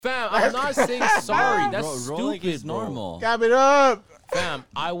Fam, I'm not saying sorry. That's stupid, is normal. Cap it up. Fam,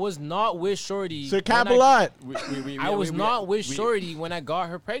 I was not with Shorty. So cap a lot. I was not with Shorty when I got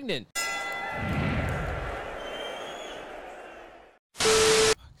her pregnant.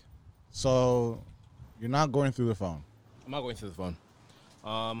 So you're not going through the phone. I'm not going through the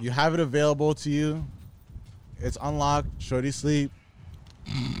phone. You have it available to you. It's unlocked. Shorty sleep.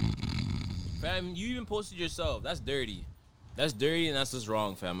 Fam, you even posted yourself. That's dirty. That's dirty and that's just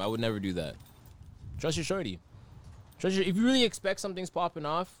wrong, fam. I would never do that. Trust your Shorty. If you really expect something's popping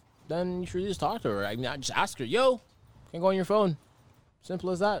off, then you should just talk to her. I mean, I just ask her, yo, can go on your phone. Simple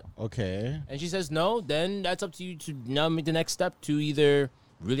as that. Okay. And she says no, then that's up to you to now make the next step to either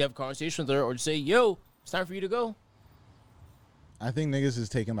really have a conversation with her or just say, yo, it's time for you to go. I think niggas is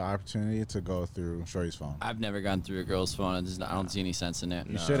taking the opportunity to go through Shorty's phone. I've never gone through a girl's phone. And I don't see any sense in it.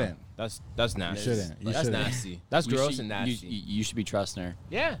 You shouldn't. That's nasty. You shouldn't. That's nasty. That's gross and nasty. You should be trusting her.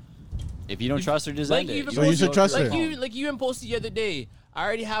 Yeah. If you don't trust her, just end it. So you should trust her. Like you even posted the other day. I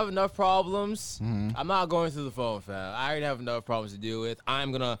already have enough problems. Mm-hmm. I'm not going through the phone, fam. I already have enough problems to deal with.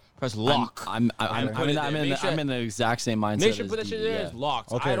 I'm gonna press lock. I'm in the exact same mindset. Make sure put that shit there. It's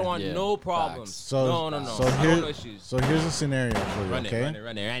locked. Okay. I don't want no problems. Facts. So, no. So, I don't want issues. so here's a scenario for you, Run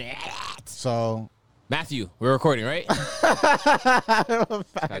okay? it. So Matthew, we're recording, right? Gotta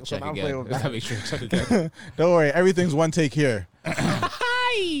check again. Gotta make sure. Check again. don't worry, everything's one take here.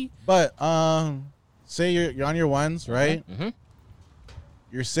 Hi. But say you're on your ones, right? Mm-hmm.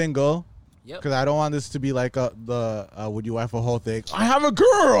 You're single. Yep. Because I don't want this to be like the would you wife a whole thing. I have a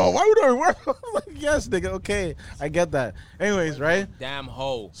girl. Why would I wife? Like, yes, nigga. Okay, I get that. Anyways, right? Damn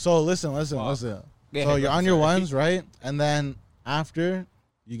hoe. So listen. Yeah, So you're on your ones, right? And then after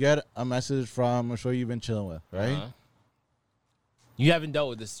you get a message from a shorty you've been chilling with, right? Uh-huh. You haven't dealt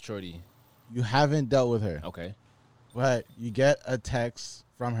with this shorty. You haven't dealt with her, Okay. but you get a text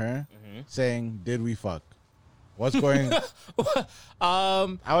from her saying, "Did we fuck?" What's going?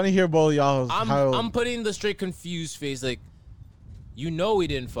 I want to hear both of y'all. I'm putting the straight confused face, like, you know we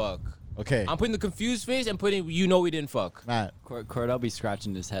didn't fuck. Okay. I'm putting the confused face and putting you know we didn't fuck. Matt. Cord, I'll be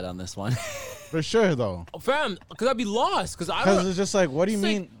scratching his head on this one. For sure, though. Oh, fam, because I'd be lost. Because it's just like, what do you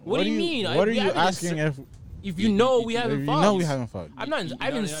mean? What do you mean? What are you asking if you know we haven't fucked? You know we haven't fucked.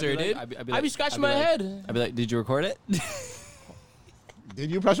 I've inserted. I'd be scratching my head. I'd be like, did you record it? Did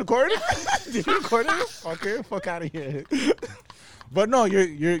you press record? Did you record it? Okay, fuck out of here. But no,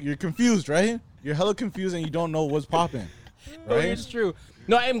 you're confused, right? You're hella confused and you don't know what's popping. Right? It's true.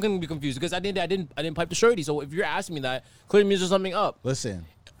 No, I am gonna be confused because I didn't pipe the shorty. So if you're asking me that, clearly means there's something up. Listen.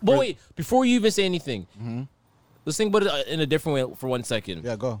 But wait, before you even say anything, let's think about it in a different way for 1 second.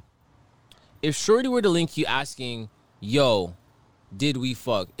 Yeah, go. If shorty were to link you asking, "Yo, did we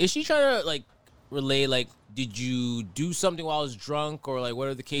fuck?" Is she trying to like relay like, did you do something while I was drunk, or like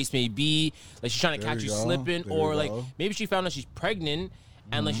whatever the case may be? Like she's trying to catch you slipping, or like maybe she found out she's pregnant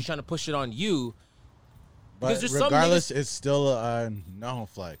and like she's trying to push it on you. But regardless, it's still a no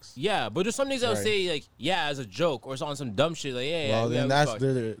flex. Yeah, but there's some niggas that would say like, yeah, as a joke or on some dumb shit like, yeah. Well, then that's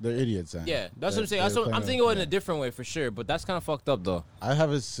they're idiots. Then. Yeah, that's what I'm saying. I'm thinking about it in a different way for sure, but that's kind of fucked up though. I have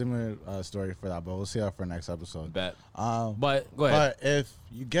a similar story for that, but we'll see that for next episode. Bet. But go ahead. But if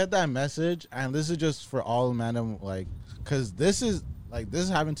you get that message, and this is just for all men, like, because this is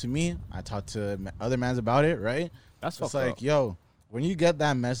happened to me. I talked to other mans about it, right? That's fucked up. It's like, yo, when you get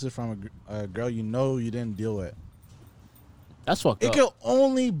that message from a girl you know you didn't deal with, that's fucked up. It could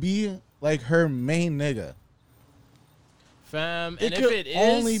only be like her main nigga. Fam, it could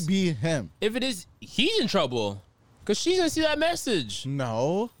only be him. If it is, he's in trouble. Because she's going to see that message.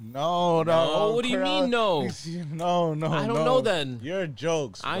 No. What do you mean, no? No. I don't know then. You're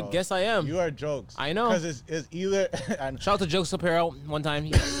jokes, bro. I guess I am. You are jokes. I know. Because it's either... Shout out to Jokes Apparel one time.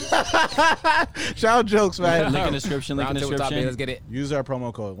 Shout out Jokes, man. Link in the description. Let's get it. Use our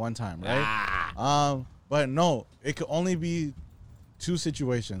promo code one time, right? But no, it could only be two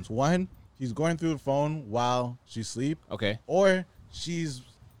situations. One, he's going through the phone while she's asleep. Okay. Or she's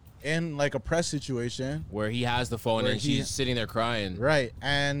in like a press situation where he has the phone and she's sitting there crying. Right.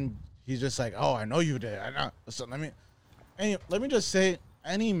 And he's just like, oh, I know you did. I know. So let me just say,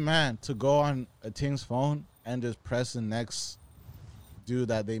 any man to go on a thing's phone and just press the next dude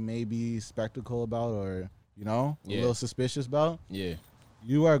that they may be skeptical about or, a little suspicious about. Yeah.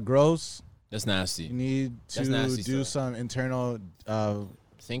 You are gross. That's nasty. You need to do some internal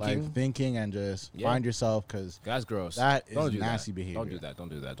thinking and just find yourself, because that's gross. That is nasty behavior. Don't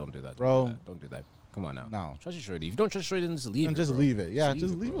do that. Bro. Don't do that. Come on now. No. Trust your shorty. If you don't trust your shorty, then just leave it. Just leave it. Yeah,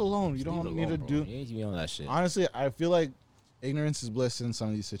 just leave it alone. You don't need to do. You need to be on that shit. Honestly, I feel like ignorance is bliss in some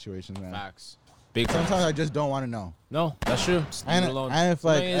of these situations, man. Facts. Big facts. Sometimes I just don't want to know. No, that's true. Just leave And it alone. if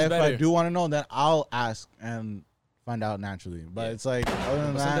I better. do want to know, then I'll ask and find out naturally. But it's like other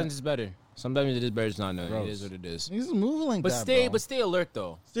than But that, sometimes it's better. Sometimes it is better. It's not knowing. Gross. It is what it is. he's moving like But that. stay alert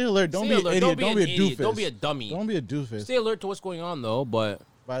though. Stay alert. Don't Stay be an alert. idiot. Don't be a an idiot. doofus. Don't be a dummy. Don't be a doofus. Stay alert to what's going on though. But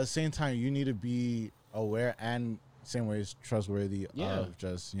But at the same time, you need to be aware and same way as trustworthy of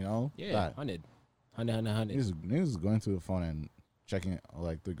just that. 100. Niggas going through the phone and checking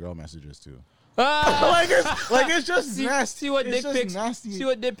like the girl messages too. Ah! like it's just nasty. See what it's dick just pics. nasty. See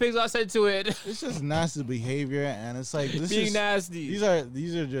what dick pics I sent to it. It's just nasty behavior, and it's like this Being is nasty.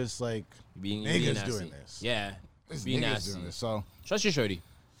 These are just like being niggas nasty. doing this. Yeah. This Being niggas nasty. doing this. So Trust your shorty.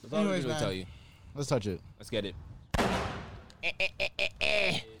 That's all I'm Anyways, gonna man. tell you. let's touch it. Let's get it.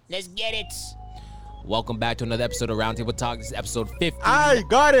 Let's get it. Welcome back to another episode of Roundtable Talk. This is episode 50. I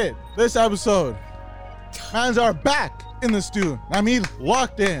got it. This episode, mans are back in the stew. I mean,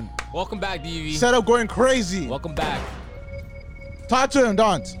 locked in. Welcome back, DV. Setup going crazy. Welcome back. Talk to him,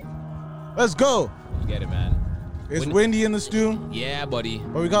 Daunt. Let's go. Let's get it, man. It's windy in the stew, Yeah, buddy.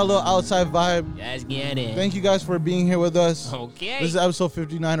 but we got a little outside vibe. Let's get it. Thank you guys for being here with us. Okay. This is episode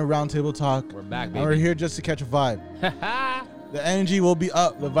 59 of Roundtable Talk. We're back, And we're baby. here just to catch a vibe. The energy will be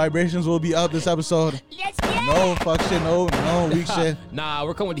up. The vibrations will be up this episode. Let's get No fuck shit. No weak shit. Nah,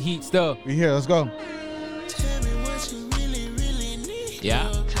 we're coming with the heat still. We here. Let's go. Yeah.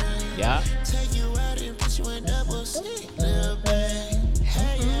 Yeah.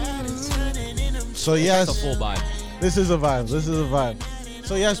 So That's a yes, full vibe. this is a vibe. This is a vibe.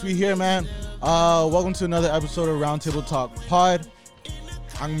 So yes, we here, man. Welcome to another episode of Roundtable Talk Pod.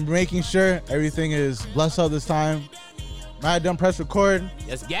 I'm making sure everything is blessed up this time. Matt done press record.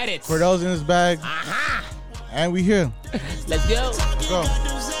 Let's get it. Cordell's in his bag. Aha. And we here. Let's go. Let's go.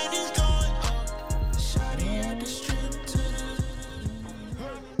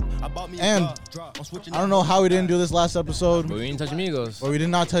 And I don't know how we didn't do this last episode, But we didn't touch amigos. but we did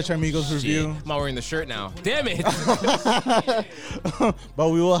not touch our Migos Shit. review. I'm not wearing the shirt now. Damn it. But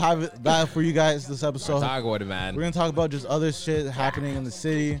we will have it back for you guys this episode. Talk about it, man. We're gonna talk about just other shit happening in the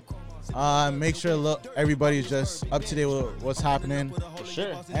city. Make sure everybody's just up to date with what's happening.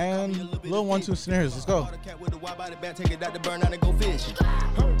 Sure. And little 1-2 scenarios. Let's go.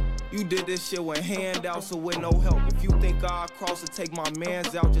 You did this shit with handouts or with no help. If you think I'll cross and take my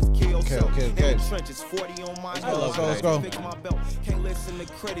mans out, just kill yourself. Okay. In the trenches, 40 on my go, let's go. Fix my belt. Can't listen to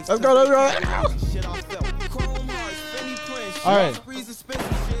critics. Let's go, let's go. Shit I felt. Chrome hearts, Fendi prints, All right. sprees,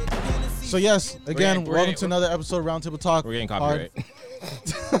 expensive shit, Hennessy. So yes, again, we're welcome getting- to another episode of Roundtable Talk. We're getting Pod. copyright.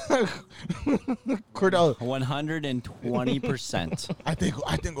 Cordell, 120%. I think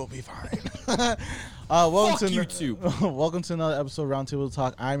we'll be fine. Welcome Fuck to you two. welcome to another episode of Roundtable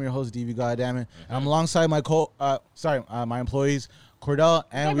Talk. I'm your host, DV. Goddammit, and I'm alongside my employees, Cordell,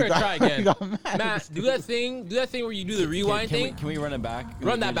 and we Never try got, again. we got Matt. Matt, do that thing where you do the rewind thing. Can we run it back?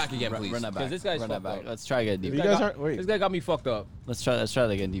 Run that back again, please. Run that back. 'Cause this guy's run that fucked back. up. Let's try again, You dude. guys are wait. This guy got me fucked up. Let's try that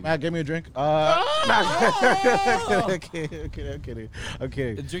again, dude. Matt, give me a drink. Oh!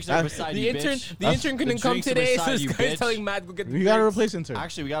 Okay. The drinks are beside The you, intern, bitch. the intern couldn't The come drinks are today, so beside this you, guy's bitch. telling Matt go get the We got to drinks. replace intern.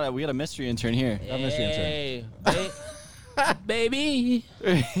 Actually, we got a mystery intern here. Hey, baby,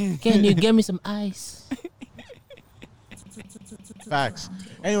 can you give me some ice? Facts.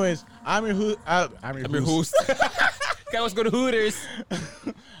 Anyways, I'm your host. Guy wants to go to Hooters.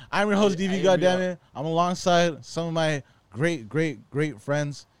 I'm your host, DV. I- Goddammit. I'm alongside some of my great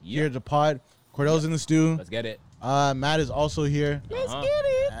friends here at the pod. Cordell's in the stew. Let's get it. Matt is also here. Let's Uh, get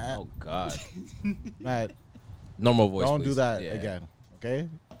it. Oh God. Matt, Normal voice. don't do please. that Yeah. again. Okay?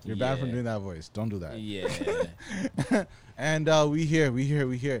 You're banned from Yeah. doing that voice. Don't do that. Yeah. And we here.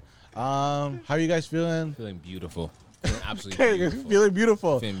 How are you guys feeling? Feeling beautiful. Feeling absolutely beautiful. Feeling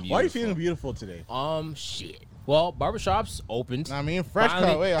beautiful. Feeling Why are you beautiful. feeling beautiful today? Shit. Well, barbershops opened. I mean, fresh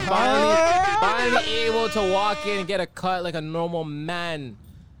Finally- cut. Wait, finally able to walk in and get a cut like a normal man.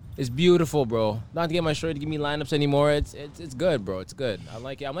 It's beautiful, bro. Not to get my shirt to give me lineups anymore. It's good, bro. It's good. I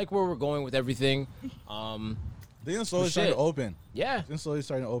like it. I like where we're going with everything. They're slowly Shit. starting to open. Yeah. They're slowly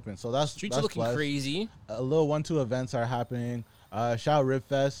starting to open. So that's Streets that's are looking blessed. crazy. A little 1-2 events are happening. Shout out Rib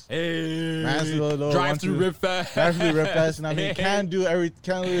Fest. Hey. Man's a little Drive through 1-2. Rip Fest. Drive through Rib Fest, and I mean, can't really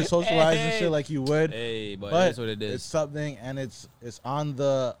socialize and shit like you would. Hey, but But it is what it it's is. something, and it's on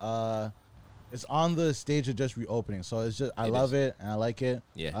the stage of just reopening. So it's just I It love is. it and I like it.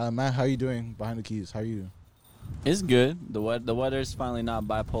 Yeah. Matt, how you doing behind the keys? How are you? It's good. The weather's finally not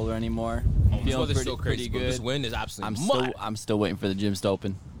bipolar anymore. This Feeling weather's pretty, still crazy, pretty bro. This good. wind is absolutely I'm still waiting for the gyms to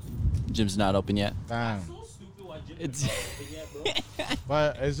open. Gym's not open yet. Damn. It's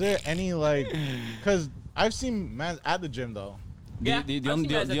But is there any because I've seen man at the gym though, Yeah, The I've seen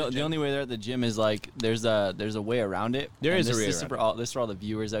guys at the the gym. only way there at the gym is like there's a way around it. There And is a way this around for all this for all the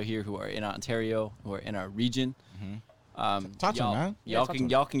viewers out here who are in Ontario, who are in our region. Talk to y'all, him, man. Y'all talk to can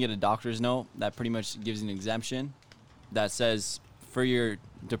him. y'all can get a doctor's note that pretty much gives you an exemption that says for your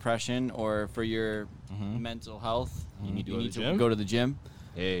depression or for your mental health, you need to gym? go to the gym.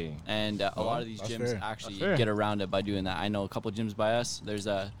 Hey. And a lot of these that's gyms fair. actually That's fair. get around it by doing that. I know a couple gyms by us. There's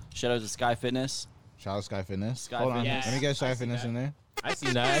a shout out to Sky Fitness. Shout out Sky Fitness. Sky Hold on. Fitness. Let me get I Sky see Fitness that. in there. I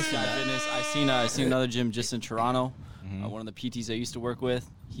seen that. I seen Sky that. Fitness. I seen another gym just in Toronto. One of the PTs I used to work with.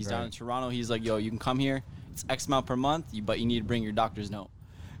 He's down Right. in Toronto. He's like, yo, you can come here. It's X amount per month, but you need to bring your doctor's note.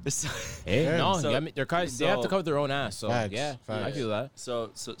 Hey, Yeah. no, So- I mean, they have to cover their own ass. So Facts, yeah, I facts. feel that.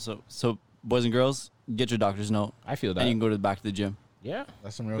 So boys and girls, get your doctor's note. I feel that. And you can go to the back to the gym. Yeah.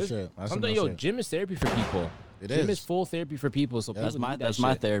 That's some real There's- shit. That's some Sometimes, real yo, shit. gym is therapy for people. It Gym is. is full therapy for people. So That's people my need that that's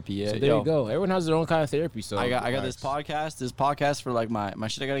my shit. therapy. Yeah. So there you go. Everyone has their own kind of therapy. So I got this Facts. podcast for like my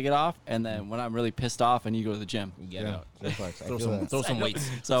shit I gotta get off, and then when I'm really pissed off, I need to go to the gym. Get Yeah. out. Just facts. I Throw feel some, that. throw some weights.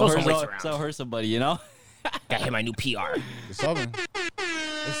 So throw hurt some weights around. so hurt somebody, you know. Gotta hit my new PR. It's something.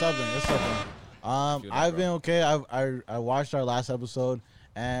 It's something. It's something. Feel that, I've bro. been okay. I watched our last episode,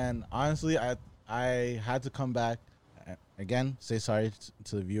 and honestly, I had to come back again. Say sorry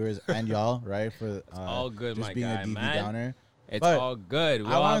to the viewers and y'all, right? For all good, just my being guy, a DB man. downer. It's But all good. We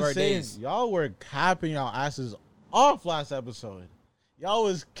I all have want our to say, days. y'all were capping y'all asses off last episode. Y'all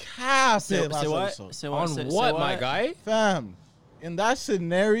was capping last episode. Say On what, my guy? Fam, in that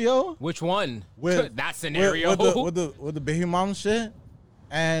scenario, Which one? with that scenario. with the baby mom shit,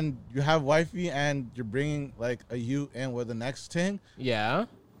 and you have wifey, and you're bringing like a you in with the next thing. yeah.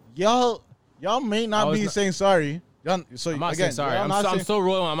 Y'all may I not was be not- saying sorry. Y'all, so I'm not again, saying sorry. y'all I'm not so, I'm saying- so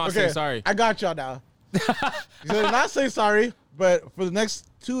royal. I'm not okay, saying sorry. I got y'all now. So you're not saying sorry, but for the next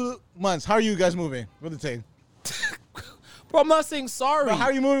 2 months, how are you guys moving with the thing? Bro, I'm not saying sorry. Bro, how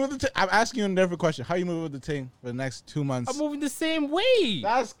are you moving with the thing? I'm asking you a different question. How are you moving with the thing for the next 2 months? I'm moving the same way.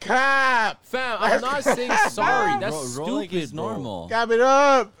 That's cap. Fam, I'm not saying sorry. That's Rolling stupid, is bro. normal. Cap it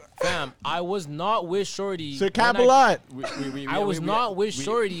up. Fam, I was not with Shorty. So cap a when lot. I was not with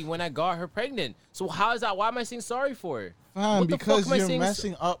Shorty when I got her pregnant. So how is that? Why am I saying sorry for it? Fam, What the fuck because am I you're saying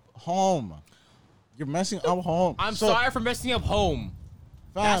messing up home. You're messing up home. I'm So, sorry for messing up home.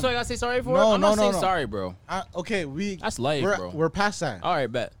 fam, That's what I gotta say sorry for? No, I'm no, not no, saying no. sorry, bro. Okay, That's life, we're, bro. We're past that. All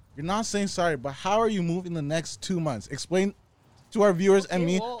right, bet. You're not saying sorry, but how are you moving the next 2 months? Explain to our viewers and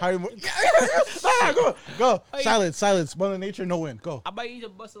me well- how you move. Go. Silence. Mother Nature, no win. Go. I might use a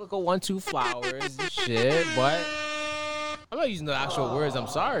Basilica 1-2 flowers and shit, but I'm not using the actual words. I'm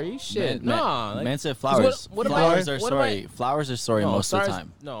sorry. Shit, nah. Man said flowers. what am flowers I- are what am I- sorry. Flowers are sorry No, most of the stars-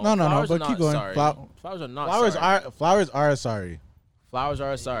 time. No, No, flowers but are not keep going. Sorry. Flowers are not Flowers sorry. are sorry. Flowers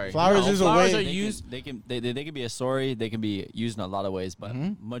are sorry. Flowers is a flowers way- are They used. They can be a sorry. They can be used in a lot of ways, but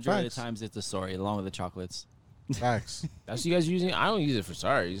majority of Facts. the times it's a sorry along with the chocolates. Facts. That's what you guys using. I don't use it for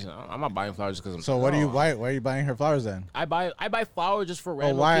sorries. I'm not buying flowers because I'm. So what do you No. buy? Why are you buying her flowers then? I buy flowers just for Well,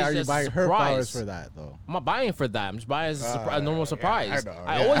 random. why occasions are you as a buying her surprise. flowers for that though? I'm not buying for that. I'm just buying as a normal surprise. I know,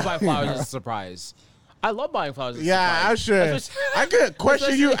 I yeah. always buy flowers as a surprise. I love buying flowers as a Yeah, surprise. I'm sure. That's what- I could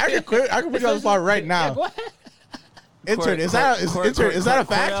question you. I could put you on the spot right Yeah, now. go ahead. Intern, is that a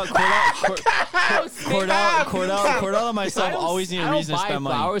fact? Cordell and myself always need a reason to spend I don't buy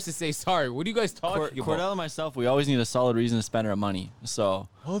money. flowers to say sorry. What are you guys talking about? Cordell and myself, we always need a solid reason to spend our money. So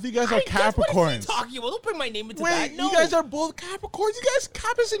Both of you guys are What is Capricorns. he talking about? Don't bring my name into Wait, that. No. you guys are both Capricorns. You guys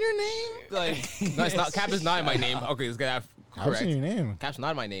Cap is in your name. like no, it's not. Cap is not in my name. Okay, let's get that Cap's correct. in your name. Cap's not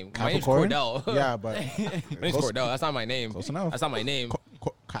in my name. My name's Capricorn. Cordell. Yeah, but my name's Close- Cordell. That's not my name. Close enough. That's not my name.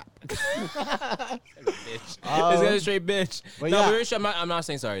 Cap. Bitch. This guy's a straight bitch. but No, yeah. but seriously, I'm not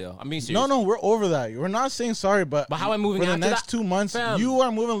saying sorry though. I'm being serious. No, we're over that. We're not saying sorry, but how I'm moving for the after next that? 2 months, Fam. you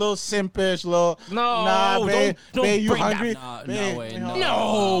are moving a little simpish, little. No, nah, babe, don't babe, you bring that. hungry? No, Babe, no way, you no.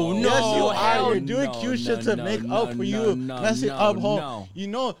 No, Yes, no, you hell are. You're doing no, cute shit no, to make no, up for you, no, messing no, up home. no. You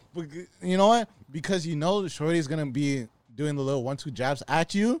know what? Because you know Shorty's gonna be doing the little 1-2 jabs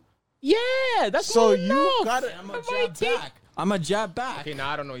at you. Yeah, that's So what you gotta. I'm a jab back. I'm a jab back. Okay, now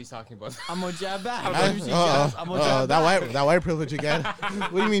I don't know what he's talking about. I'm a jab back. I'm I'm a jab back. That white privilege again.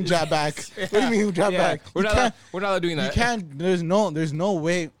 What do you mean jab back? What do you mean jab back? We're You not. can't- We're not doing that. You can't. There's no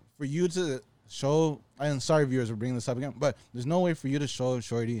way for you to show. And sorry, viewers, for bringing this up again, but there's no way for you to show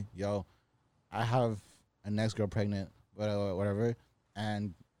Shorty, yo, I have a next girl pregnant, whatever,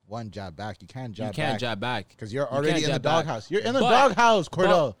 and one jab back. You can't jab You can't back jab back because you're You already can't in the jab back. doghouse. You're in the But- doghouse,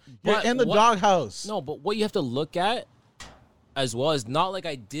 Cordell. You're but in the what- doghouse. No, but what you have to look at as well is not like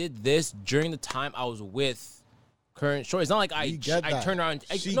I did this during the time I was with current Shorty. It's not like We get I that. turned around.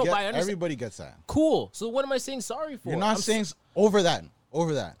 She No, get- but I understand. everybody gets that. Cool. So what am I saying sorry for? You're not I'm saying. Over that.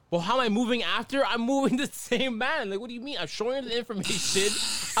 Well, how am I moving after? I'm moving the same man. Like, what do you mean? I'm showing the information.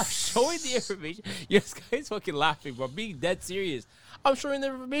 I'm showing the information. Yes, guys, fucking laughing, bro. I'm being dead serious. I'm showing the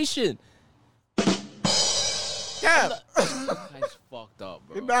information. Yeah. Guys, fucked up,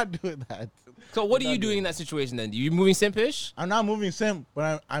 bro. You're not doing that. So, what are you doing in that situation then? You moving simpish? I'm not moving simp,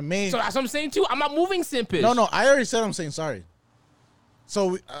 but I may. So that's what I'm saying too. I'm not moving simpish. No, I already said I'm saying sorry.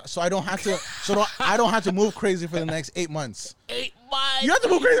 So I don't have to. I don't have to move crazy for the next 8 months. 8 months. You have to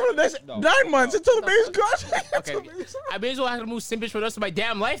move crazy for the next 9 months until the baby's gone. Okay, I may as well have to move simpish for the rest of my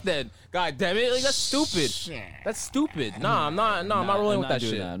damn life then. God damn it, like that's stupid. That's stupid. Nah, I'm not rolling with that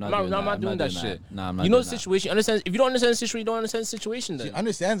shit. I'm not doing that shit. Nah, I'm not You know doing the that. situation. Understand? If you don't understand the situation, you don't understand the situation. Then She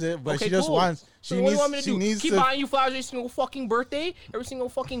understands it, but Okay, she just cool. wants. So She what do you want me to needs. She do? needs Keep to. buying you flowers every single fucking birthday, every single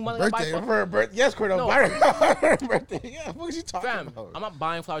fucking month. I buy Birthday fuck- for her birthday. Yes, Cordell. No. Buy her birthday. Yeah, what is she talking Fam, about? I'm not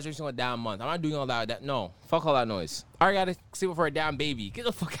buying flowers every single damn month. I'm not doing all that. No, fuck all that noise. I already gotta sleep for a damn baby. Get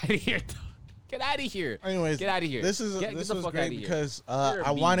the fuck out of here. Get out of here. Anyways, get out of here. This is Get this the was fuck great outta here. because You're a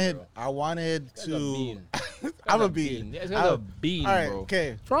I bean, wanted bro. I wanted Guy's a to. bean. I'm a Guy's bean. Yeah, this guy's a bean, All right, bro.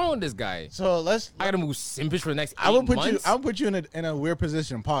 okay. What's wrong with this guy? So let's. I gotta move simpish for the next 8 I will put months. you. I'll put you in a weird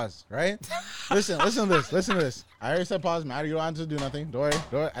position. Pause. Right. Listen to this. Listen to this. I already said pause. Matter, you don't have to do nothing. Don't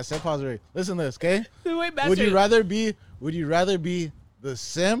worry. I said pause already. Listen to this. Okay. Wait, Would you rather be the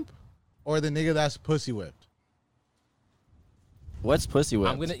simp or the nigga that's pussy whipped? What's pussy whip?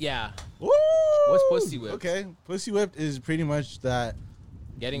 I'm gonna Woo! What's pussy whipped? Okay, pussy whipped is pretty much that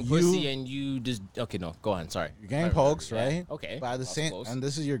getting you- pussy and you just okay. No, go on. Sorry. you're getting Sorry, pokes, yeah, right? Okay. But at the That was same, close. and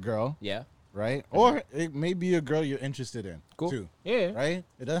this is your girl, Yeah. right? Or it may be a girl you're interested in, Cool. too. Yeah. Right?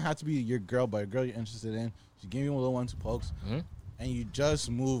 It doesn't have to be your girl, but a girl you're interested in. She gave you a little 1-2 pokes, Mhm. and you just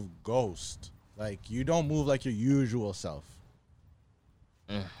move ghost. Like you don't move like your usual self.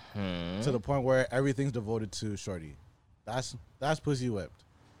 Mm-hmm. To the point where everything's devoted to shorty. That's pussy whipped.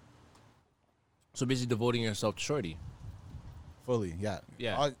 So basically devoting yourself to shorty. Fully, yeah.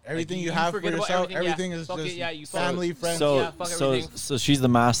 Yeah. Everything Like, you you have for forget about yourself, everything, yeah. everything is Fuck it, just yeah, you fuck family, it. friends. So Yeah, fuck everything. so she's the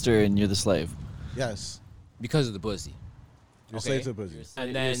master and you're the slave. Yes. Because of the pussy. You're Okay. slave to pussy. And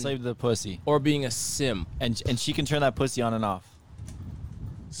You're then- a slave to the pussy, Or being a simp. and she can turn that pussy on and off.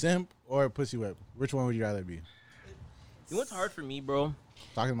 Simp or pussy whip? Which one would you rather be? You know what's hard for me, bro?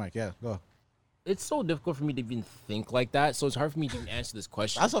 Talking Mike, yeah, go. It's so difficult for me to even think like that. So it's hard for me to even answer this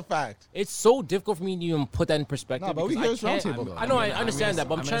question. That's a fact. It's so difficult for me to even put that in perspective. No, but we because hear I this can't- roundtable, though. I know, I understand that,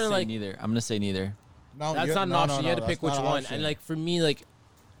 but I'm trying to like. neither. I'm gonna say neither. No, That's you're- not an no, option. no, You had to no, pick that's which not an one. option. And like for me, like,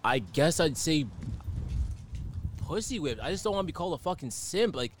 I guess I'd say pussy whipped. I just don't want to be called a fucking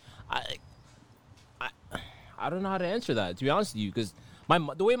simp. Like, I don't know how to answer that, to be honest with you, because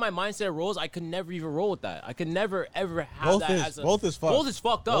the way my mindset rolls, I could never even roll with that. I could never ever have both that is as a both is fucked. both is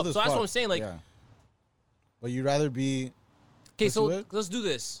fucked up. Both is So that's what I'm fucked. saying. Like, Yeah. But you'd rather be. okay, pussy so whipped? let's do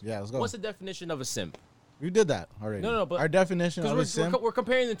this. Yeah, let's go. What's the definition of a simp? We did that already. No, but our definition of a Because simp. we're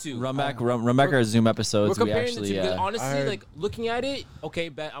comparing the two. Run back our Zoom We're episodes. We comparing actually, the two. Because honestly, I heard- like looking at it, okay,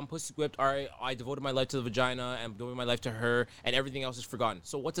 bet I'm pussy whipped. All right, I devoted my life to the vagina and devoted my life to her, and everything else is forgotten.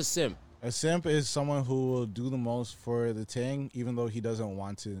 So what's a simp? A simp is someone who will do the most for the ting, even though he doesn't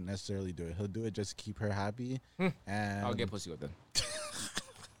want to necessarily do it. He'll do it just to keep her happy. And I'll get pussy whipped then.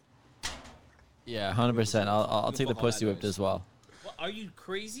 yeah, 100%. I'll take the fuck all pussy that whipped noise. as well. What, are you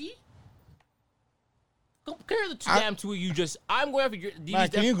crazy? Compare the two damn two of you. Just I'm going after your. Man,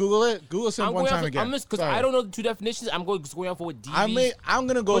 can you Google it? Google simp I'm one going time after, again. I'm just because Sorry. I don't know the two definitions. I'm just going off for what DV. I'm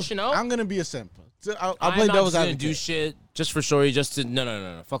gonna go. pushing out? I'm gonna be a simp. So I'll I'm play not devil's just gonna advocate. do shit just for story. Just to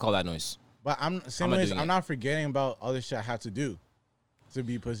no. Fuck all that noise. But I'm same not ways. doing I'm it. not forgetting about other shit I have to do to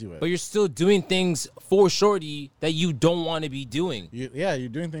be pussy with. But you're still doing things for shorty that you don't want to be doing. You're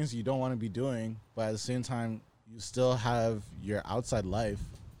doing things you don't want to be doing, but at the same time, you still have your outside life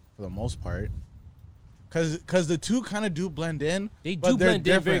for the most part. Cause the two kind of do blend in. They but do they're blend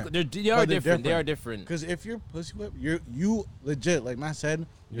in very. different. They are different. They are different. Because if you're pussy whip, you legit, like Matt said,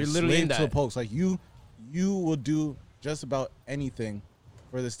 You're literally slave in to that. the pokes. Like you will do just about anything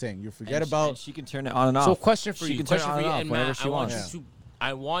for this thing. You forget And about. she can turn it on and off. So question for She you. can turn it Question on for you, and off and whenever Matt, she wants.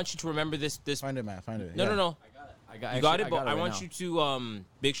 I want you to remember this. Find it, Matt. Find it. No, Yeah. no. I got, You got it, but I want you to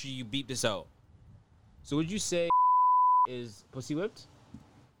make sure you beep this out. So would you say is pussy whipped?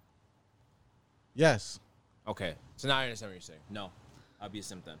 Yes. Okay. So now I understand what you're saying. No, I'll be a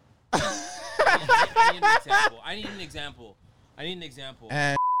simp then. I need an example. I need an example.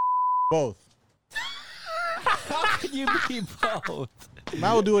 And both. How can you be both?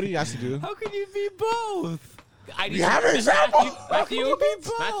 Matt will do what he has to do. How can you be both? I need We have an example. Matthew, How can you be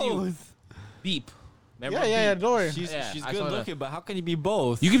Matthew, both? beep. Remember Yeah. B? Don't worry. She's Yeah, I good saw that. looking, but how can you be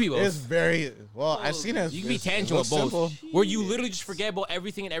both? You can be both. It's very well. I've seen it. You can be It's tangent with both, simple. where you literally just forget about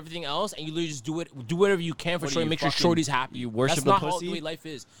everything and everything else, and you literally just do whatever you can for What are Shorty, you, make sure fucking- Shorty's happy. you worship That's the not how pussy? the way life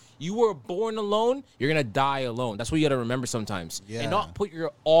is. You were born alone. You're gonna die alone. That's what you gotta remember sometimes, Yeah. and not put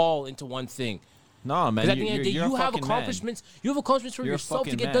your all into one thing. No, man. Because at the end of the day, you're a you have fucking accomplishments. You have accomplishments for You're a yourself to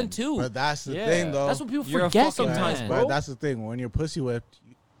fucking get man. done too. But that's the Yeah. thing, though. That's what people You're a forget fucking sometimes, man. bro. But that's the thing. When you're pussy whipped,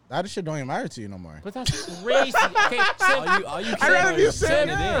 that shit don't even matter to you no more. But that's crazy. Okay, simp. All you I'd rather be a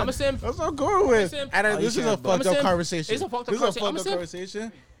simp. I'm a simp. That's what I'm going with. simp. And Oh, this you is a can't, bro. fucked I'm a up simp. conversation. It's a fucked up This is a conversation. I'm a fucked up simp. conversation.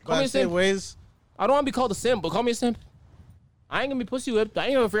 Call me But a same simp. ways. I don't want to be called a simp, but call me a simp. I ain't gonna be pussy whipped. I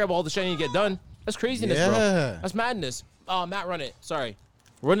ain't gonna forget about all the shit I need to get done. That's craziness, bro. Yeah. That's madness. Matt, run it. Sorry.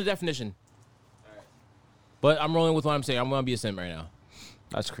 Run the definition. But I'm rolling with what I'm saying. I'm gonna be a simp right now.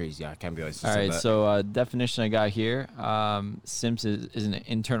 That's crazy. I can't be honest. All right, so definition I got here. Simps is an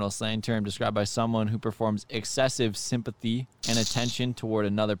internal slang term described by someone who performs excessive sympathy and attention toward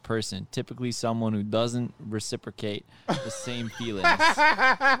another person, typically someone who doesn't reciprocate the same feelings.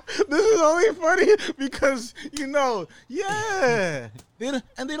 This is only funny because yeah. They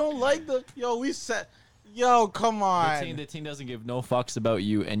don't like we said. Yo, come on. The team doesn't give no fucks about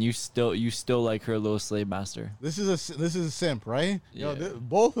you, and you still like her little slave master. This is a simp, right? Yeah.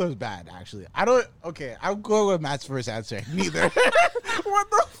 Both was bad actually. I'm going with Matt's first answer. Neither. What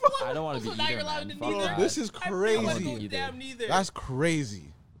the fuck? I don't want to be either, man. Fuck that. This is I don't wanna crazy. be either. neither. That's crazy.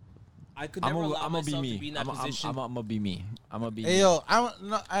 I could I'm never allow gonna be myself me. to be in that I'm position. gonna be me. I'm gonna be Hey me. yo,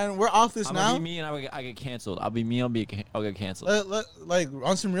 and we're off this I'm now. gonna be me, and I get canceled. I'll be me. I'll get canceled. Like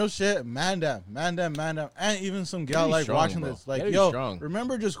on some real shit, man down, and even some gal be like strong, watching bro. this, like Gotta be yo, strong.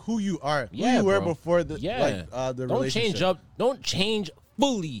 remember just who you are, Yeah, who you were bro. before the Yeah. the Don't relationship. change up. Don't change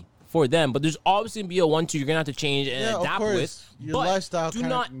fully for them. But there's obviously gonna be a 1-2 you're gonna have to change and Yeah, of adapt course. with. Your but lifestyle do kinda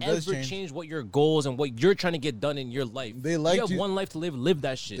not does ever change. change what your goals and what you're trying to get done in your life. They you liked have you- one life to live. Live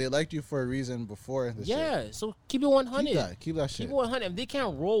that shit. They liked you for a reason before. The yeah. shit. So keep it 100. Keep that shit. Keep it 100. If they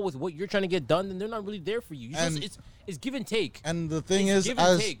can't roll with what you're trying to get done, then they're not really there for you. And- It's give and take. And the thing It's is, give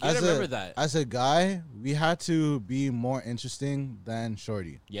and take. You gotta remember that. as a guy, we had to be more interesting than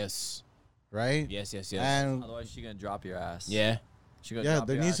Shorty, Yes. right? Yes. And Otherwise, she's gonna drop your ass. Yeah. She gonna yeah, drop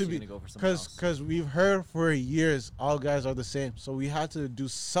there your needs ass, to she be gonna go for someone else. because we've heard for years all guys are the same, so we had to do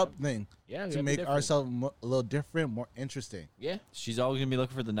something Yeah. we to gotta be make different. ourselves a little different, more interesting. Yeah. She's always gonna be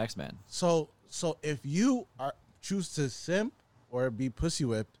looking for the next man. So if you choose to simp or be pussy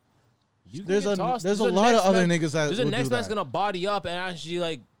whipped, You can there's get a tossed. there's a There's lot of next other man- niggas that There's a will next do man's that. gonna body up and actually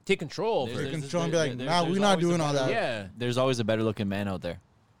like take control over There's- it. Take control and be like, nah, there's we're not always a doing all better- that. Yeah. There's always a better looking man out there.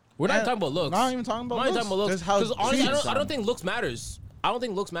 We're not And- talking about looks. Not even talking about I'm not even looks. talking about looks. Just how Because honestly, treats I don't them. think looks matters. I don't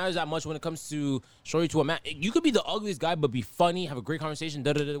think looks matters that much when it comes to shorty to a man. You could be the ugliest guy, but be funny, have a great conversation,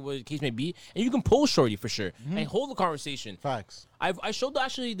 whatever the case may be, and you can pull shorty for sure and hold the conversation. Facts. I showed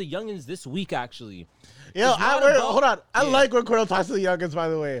actually the youngins this week actually. Yo, It's not about- hold on. I Yeah. like when Cordell talks to the youngins, by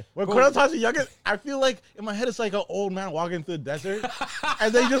the way. When Bro. Cordell talks to youngins, I feel like in my head it's like an old man walking through the desert,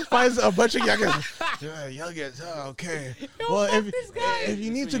 and then he just finds a bunch of youngins. Yeah, youngins, oh, okay. Well, if you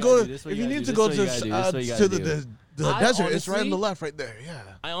need to go, This is what if you you gotta need do. to go This is what you gotta do. This is to what you gotta the I desert, it's right on honestly- the left, right there. Yeah.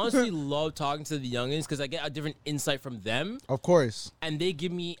 I honestly love talking to the youngins because I get a different insight from them. Of course. And they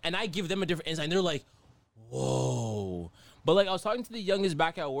give me, and I give them a different insight. And they're like, whoa. But like, I was talking to the youngest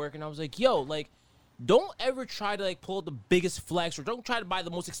back at work, and I was like, yo, like, don't ever try to like pull out the biggest flex, or don't try to buy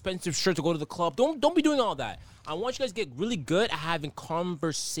the most expensive shirt to go to the club. Don't be doing all that. I want you guys to get really good at having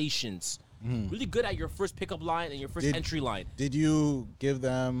conversations. Really good at your first pickup line and your first entry line. Did you give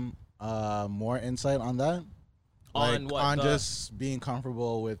them more insight on that? On what? On The- just being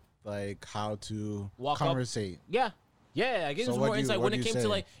comfortable with like how to Walk up? conversate. Yeah. I gave So them some what more do you- insight what when do it you came say? to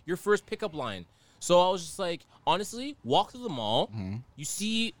like your first pickup line. So I was just like, honestly, walk through the mall. You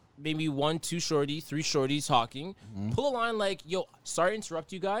see maybe 1, 2 shorty, 3 shorties talking. Pull a line like, yo, sorry to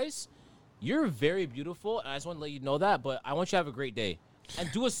interrupt you guys. You're very beautiful, and I just want to let you know that, but I want you to have a great day.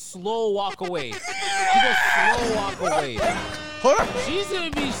 And do a slow walk away. Do a slow walk away. Hold on. She's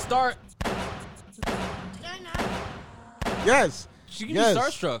going to be Yes. She can Yes. be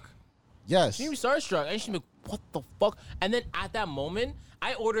starstruck. Yes. She can be starstruck, and she's like, "What the fuck?" And then at that moment,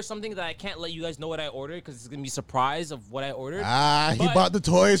 I order something that I can't let you guys know what I ordered because it's gonna be a surprise of what I ordered. He But- bought the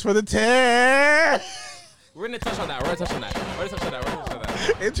toys for the 10. We're gonna touch on that.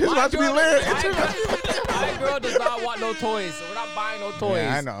 It's just about to be lit. It's just about to be lit. My girl does not want no toys, so we're not buying no toys.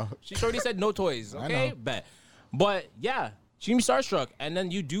 Yeah, I know. She already said no toys. I Okay, know. bet. But yeah, she can be starstruck, and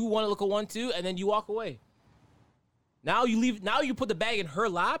then you do want to look at 1, 2, and then you walk away. Now you leave. Now you put the bag in her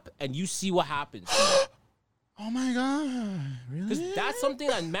lap, and you see what happens. Oh my god. Because Really? that's something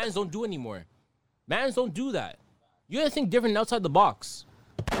that mans don't do anymore. Mans don't do that. You gotta think different outside the box.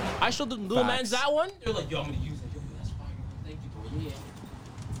 I showed the little mans that one. They're like, yo, I'm gonna use it. Yo, that's fire. Thank you, bro. Yeah.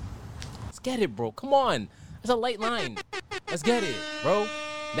 Let's get it, bro. Come on. That's a light line. Let's get it, bro.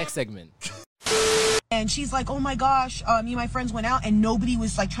 Next segment. And she's like, oh my gosh, me and my friends went out and nobody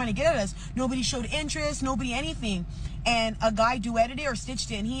was like trying to get at us. Nobody showed interest, nobody anything. And a guy duetted it or stitched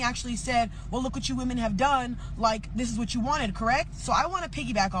it, and he actually said, well, look what you women have done. Like, this is what you wanted, correct? So I want to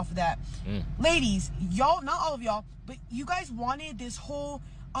piggyback off of that. Ladies, y'all, not all of y'all, but you guys wanted this whole,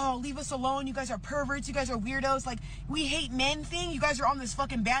 oh, leave us alone. You guys are perverts. You guys are weirdos. Like, we hate men thing. You guys are on this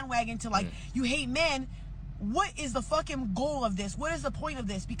fucking bandwagon to, like, you hate men. What is the fucking goal of this? What is the point of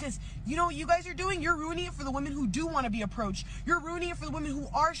this? Because you know what you guys are doing? You're ruining it for the women who do want to be approached. You're ruining it for the women who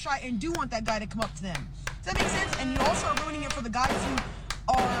are shy and do want that guy to come up to them. Does that make sense? And you also are ruining it for the guys who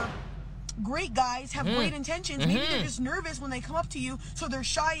are great guys, have great intentions. Maybe they're just nervous when they come up to you, so they're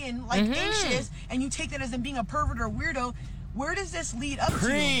shy and like anxious, and you take that as them being a pervert or a weirdo. Where does this lead up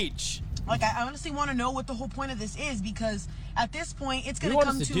Preach. to? Like, I honestly want to know what the whole point of this is, because at this point, it's going to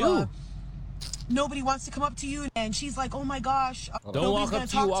come to nobody wants to come up to you, and she's like, oh my gosh, nobody's going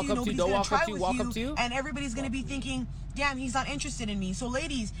to talk to you, nobody's going to try with you, and everybody's going to be thinking, damn, he's not interested in me. So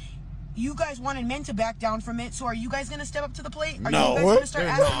ladies, you guys wanted men to back down from it, so are you guys going to step up to the plate? Are you guys going to start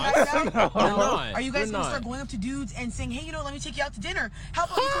asking guys out? Are you guys going to start going up to dudes and saying, hey, you know, let me take you out to dinner? How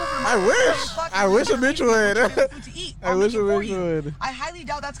about you come over to my house? I wish a bitch would. I wish a bitch would. I highly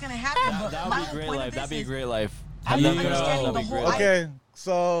doubt that's going to happen. That would be a great life. That'd be a great life. Okay,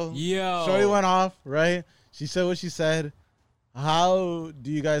 so Shorty went off, right? She said what she said. How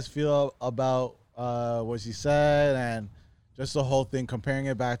do you guys feel about what she said and just the whole thing, comparing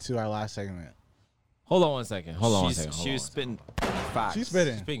it back to our last segment? Hold on one second. She was spitting facts. She's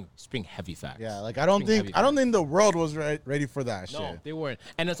spitting. Spitting heavy facts. Yeah, like I don't think the world was ready for that shit. No, they weren't.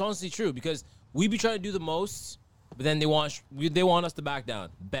 And it's honestly true, because we be trying to do the most, but then they want us to back down.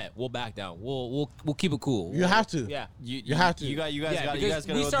 Bet we'll back down. We'll keep it cool. You have to. Yeah. You have to. You guys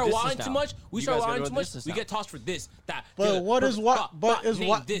we start whining too much. We get tossed for this, that. But what is what? But is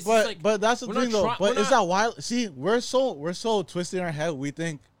what? But that's the thing though. But is that why? See, we're so twisted in our head. We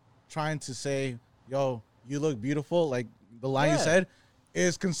think trying to say, "Yo, you look beautiful," like the line you said,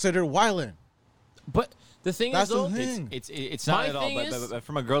 is considered violent. But the thing is, though, it's not at all. But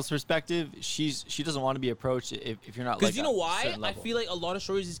from a girl's perspective, she doesn't want to be approached if you're not. Because you know why? I feel like a lot of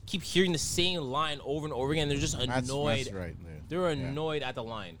shorties just keep hearing the same line over and over again. They're just annoyed. That's right, they're annoyed at the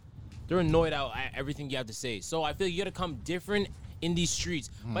line. They're annoyed at everything you have to say. So I feel like you got to come different in these streets.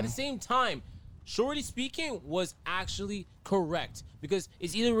 But at the same time, Shorty speaking was actually correct, because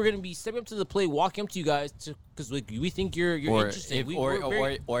it's either we're gonna be stepping up to the plate, walking up to you guys, because like we think you're interesting,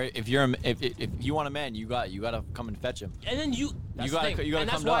 or if you want a man, you gotta come and fetch him. And then you gotta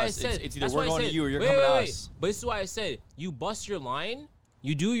come to us. It's either we're going to you or you're coming to us. But this is why I said you bust your line,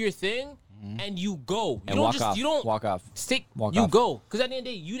 you do your thing, and you go. You and don't walk just off. you don't walk off. You go, because at the end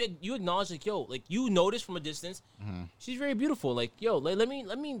of the day, you acknowledge like, yo, like you notice from a distance, she's very beautiful. Like, yo, let me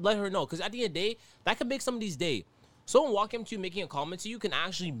let her know, because at the end of the day, that could make somebody's day. Someone walking up to you, making a comment to you, can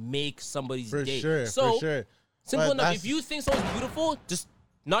actually make somebody's day. For sure. Simple enough. If you think someone's beautiful, just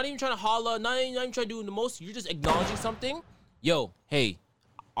not even trying to holler, not even trying to do the most, you're just acknowledging something. Yo, hey,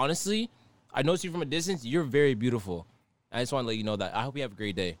 honestly, I noticed you from a distance. You're very beautiful. I just want to let you know that. I hope you have a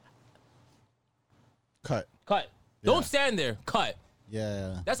great day. Cut. Yeah. Don't stand there. Cut.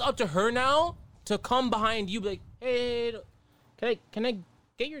 Yeah. That's up to her now to come behind you, be like, hey, can I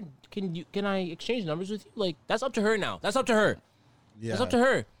exchange numbers with you? Like, that's up to her now. That's up to her. Yeah. That's up to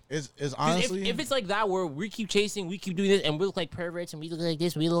her. Is honestly, if it's like that, where we keep chasing, we keep doing this, and we look like perverts, and we look like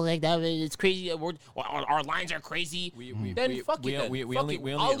this, we look like that, it's crazy. Our lines are crazy. Fuck it. I'll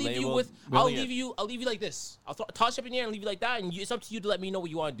leave you like this. I'll toss you up in the air and leave you like that, and it's up to you to let me know what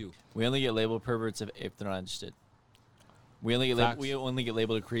you want to do. We only get labeled perverts if they're not interested. We only get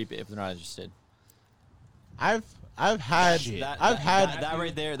labeled a creep if they're not interested. I've had that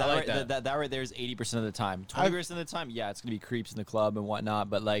right there. That right there is 80% of the time. 20% of the time, yeah, it's gonna be creeps in the club and whatnot.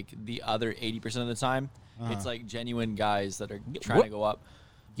 But like the other 80% of the time, it's like genuine guys that are trying to go up.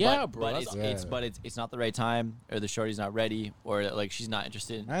 Yeah, but, bro. It's not the right time, or the shorty's not ready, or like she's not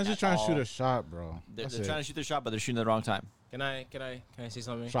interested. I'm just trying to shoot a shot, bro. They're trying to shoot their shot, but they're shooting at the wrong time. Can I say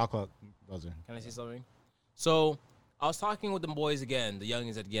something? Shot clock buzzer. Can I say something? So I was talking with the boys again, the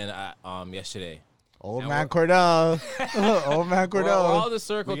youngins again, yesterday. Old man Cordell. Old man Cordell. We're all in the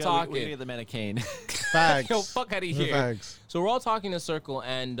circle talking. We're going to get the mannequin. Facts. Yo, fuck out of here. Facts. So we're all talking in a circle,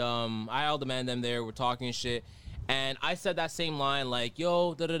 and I all demand them there. We're talking and shit. And I said that same line, like,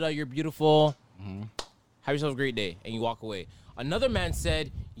 yo, da-da-da, you're beautiful. Have yourself a great day. And you walk away. Another man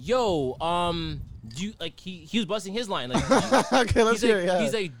said, yo, do you like he was busting his line like Okay, let's hear it. Yeah.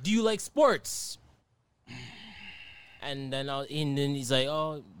 he's like, do you like sports? And then he's like,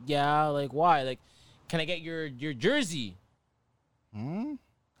 oh yeah, like why? Like, can I get your jersey? And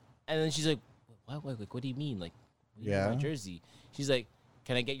then she's like, what? Like, what do you mean? Like, what do you mean my jersey? She's like,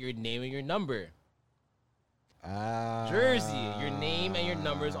 can I get your name and your number? Jersey, your name and your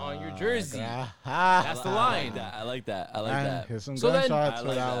numbers on your jersey. That's the line. I like that. I like that. Here's some So then- gunshots I for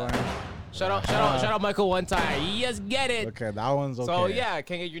like that that. one. Shout out, Michael one time. Yes, get it. Okay, that one's okay. So yeah,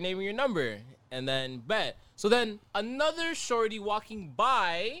 can I get your name and your number? And then bet. So then another shorty walking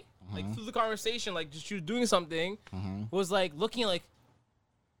by, like through the conversation, like just she was doing something, was like looking like,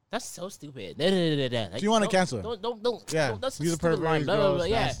 that's so stupid. Like, So you want to cancel? Don't. Yeah, Don't, that's a use a stupid line. perverted Blah, blah, girls, blah,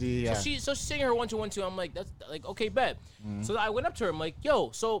 yeah. nasty, yeah. So she's saying her 1 2 1 2. I'm like, that's like okay, bet. So I went up to her. I'm like,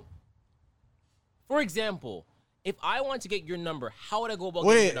 yo, so for example, if I want to get your number, how would I go about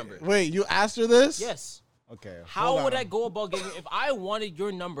getting your number? Wait, you asked her this? Yes. Okay. How would I go about getting? If I wanted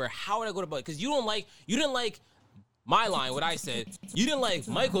your number, how would I go about it? Because you didn't like my line, what I said. You didn't like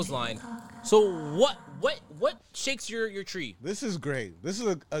Michael's line. So what shakes your tree? This is great. This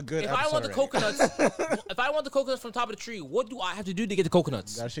is a good. If I want the coconuts, if I want the coconuts from top of the tree, what do I have to do to get the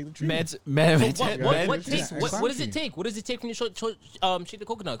coconuts? Gotta shake the tree. What does tree. it take? What does it take when you shake the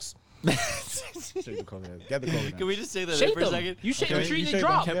coconuts? Shake the coconut. Get the coconut. Can we just say that Shake for a them. second? You shake the Okay, tree, you they shake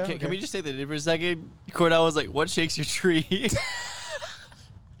drop. them. Yeah, Can we just say that for a second? Cordell was like, "What shakes your tree?"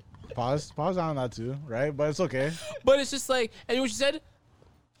 Pause on that too, right? But it's okay. But it's just like, and what she said,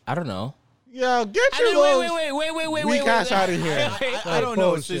 I don't know. Yeah, get And your then little wait. weak ass out of here. I don't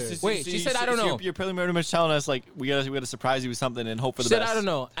know. Bullshit. Wait, she said, "I don't know." You're pretty much telling us like we gotta surprise you with something and hope for She the said, best. I don't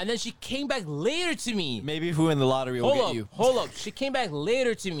know. And then she came back later to me. Maybe if we win the lottery, we'll get you. Hold up. She came back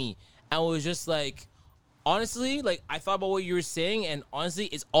later to me and was just like, honestly, like I thought about what you were saying, and honestly,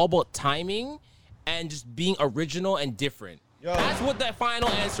 it's all about timing and just being original and different. Yo. That's what that final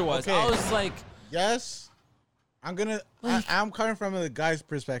answer was. Okay. I was like, Yes, I'm coming from the guy's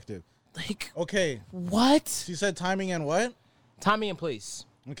perspective. Okay, what? she said timing and what? Timing and place.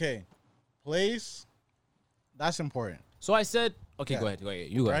 Okay, place. That's important, So I said, okay, Yeah. go ahead.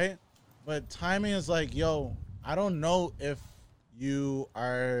 You go ahead. right? But timing is like, yo, I don't know if you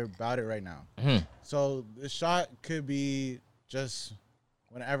are about it right now. So the shot could be just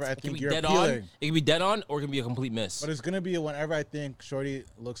whenever I It can think be you're dead appealing. on. It can be dead on, or it can be a complete miss. But it's gonna be whenever I think Shorty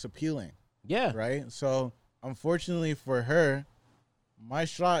looks appealing, Yeah. right? So unfortunately for her, my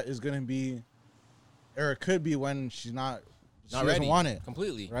shot is gonna be, or it could be when she Not doesn't ready. want it,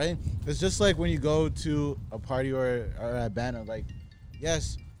 Completely. right? It's just like when you go to a party or at Banna, like,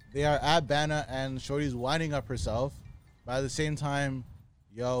 yes, they are at Banna and Shorty's winding up herself, but at the same time,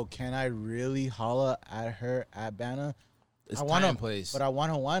 yo, can I really holla at her at Banna? It's I wanna, time and place. but I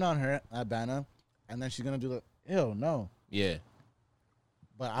want to whine on her at Banna, and then she's gonna do the ew, no. Yeah.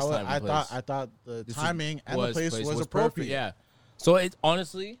 But It's time and place. I thought the This timing and the place was perfect. appropriate. Yeah. So it's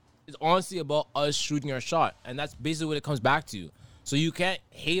honestly about us shooting our shot, and that's basically what it comes back to. So you can't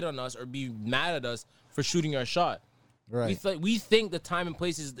hate on us or be mad at us for shooting our shot. Right. We think the time and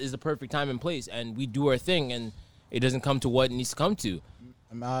place is the perfect time and place, and we do our thing, and it doesn't come to what it needs to come to.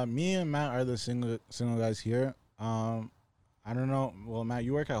 Me and Matt are the single guys here. I don't know. Well, Matt,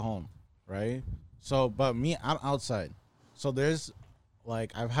 you work at home, right? So, but me, I'm outside. So there's,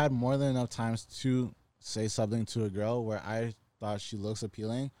 like, I've had more than enough times to say something to a girl where I thought she looks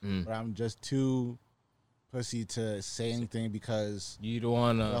appealing, but I'm just too pussy to say anything because You don't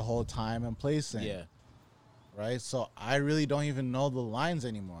want the to. whole time and place thing. Yeah. Right? So I really don't even know the lines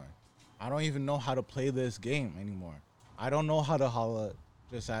anymore. I don't even know how to play this game anymore. I don't know how to holla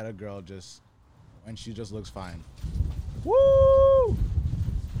just at a girl just when she just looks fine. Woo!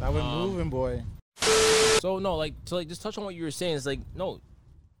 That was moving, boy. So no, like to like just touch on what you were saying. It's like no,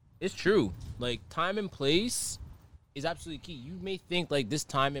 it's true. Like time and place is absolutely key. You may think like this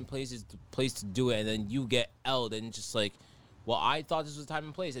time and place is the place to do it, and then you get L'd and just like, well, I thought this was time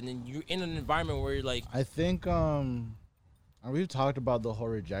and place, and then you're in an environment where you're like, I think we've talked about the whole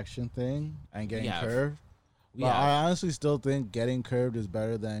rejection thing and getting have. curved. we But have. I honestly still think getting curved is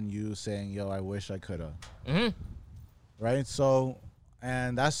better than you saying, "Yo, I wish I coulda." Right? So,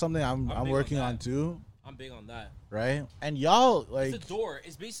 and that's something I'm big on working on that. too. I'm big on that. Right? And y'all like It's the door.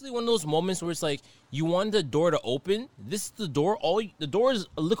 It's basically one of those moments where it's like you want the door to open. This is the door. The door is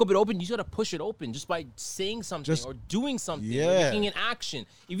a little bit open. You just gotta push it open just by saying something Just- or doing something, or yeah. making an action.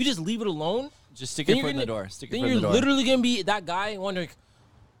 If you just leave it alone, Just stick then your you're foot in the gonna- door. Stick then your foot in you're the door. literally gonna be that guy wondering,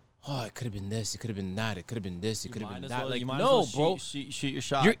 oh, it could have been this, it could have been that, it could have been this, it could have been that. Like, you might no, as well bro. shoot your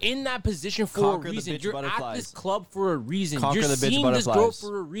shot. You're in that position for Conquer a the reason. bitch You're at butterflies. this club for a reason. Conquer You're the bitch seeing this girl butterflies.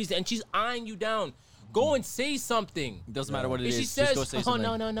 for a reason, and she's eyeing you down. Go and say something. It doesn't matter what it If is. she Just says, go say "Oh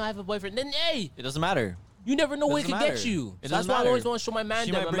something. no, I have a boyfriend," then hey, It doesn't matter. you never know what it Doesn't could get matter. you. It So that's doesn't why I matter. always want to show my man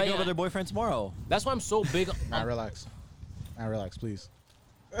She that. might break up with her boyfriend tomorrow. That's why I'm so big. Man, relax. Man, relax, please.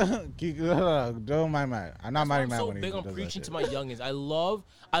 Don't mind Matt. I'm not minding I'm Matt so when he big on does that preaching shit. to my youngins. You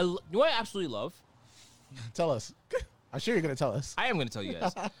know what I absolutely love? Tell us. I'm sure you're gonna tell us. I am gonna tell you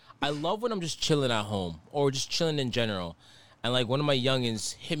guys. I love when I'm just chilling at home or just chilling in general, and like one of my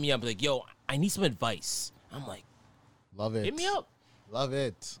youngins hit me up like, "Yo, I need some advice." I'm like, Love it. "Hit me up. Love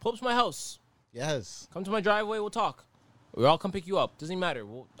it. Pull up to my house. Yes. Come to my driveway. We'll talk. Or I'll come pick you up. Doesn't matter.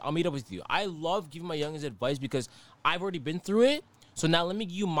 I'll meet up with you." I love giving my youngins advice because I've already been through it. So now let me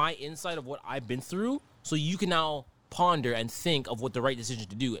give you my insight of what I've been through, so you can now ponder and think of what the right decision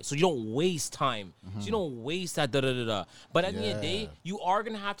to do is. So you don't waste time. So you don't waste that da-da-da-da. But at the end of the Yeah. day, you are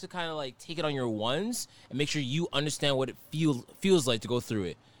going to have to kind of like take it on your ones and make sure you understand what it feels like to go through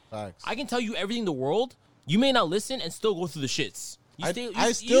it. Facts. I can tell you everything in the world. You may not listen and still go through the shits. You I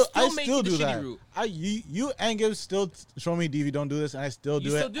still make it the do shitty that. route. You and Gibbs still show me DV don't do this, and I still do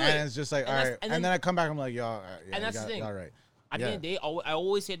still it. do And it. it's just like, And all that's- right. and And then- then I come back, I'm like, y'all, yeah, And that's the thing. y'all right. At the end of the day, I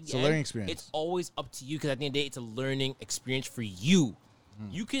always say at the It's a end, learning experience. it's always up to you because at the end of the day, it's a learning experience for you.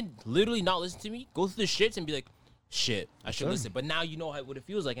 You can literally not listen to me, go through the shits and be like, shit, I should listen. But now you know what it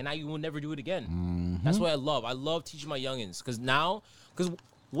feels like, and now you will never do it again. That's what I love. I love teaching my youngins because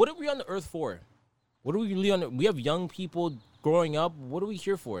what are we on the earth for? What are we really on? We have young people growing up. What are we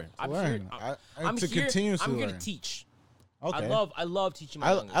here for? I'm learn. here. And to continuously I'm here to learn. teach. Okay. I love teaching my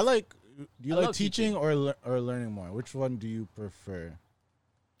youngins. I like. Do you I like love teaching or learning more? Which one do you prefer?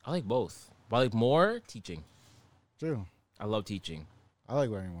 I like both. But I like more teaching. True. I love teaching. I like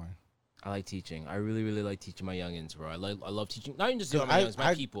learning more. I like teaching. I really, really like teaching my youngins, bro. I love teaching. Not even just Dude, my youngins,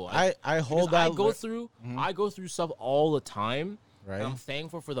 my people. I hold because that. I go through stuff all the time. Right. And I'm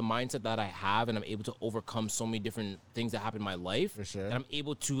thankful for the mindset that I have, and I'm able to overcome so many different things that happen in my life. For sure. And I'm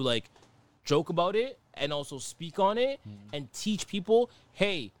able to like joke about it and also speak on it and teach people,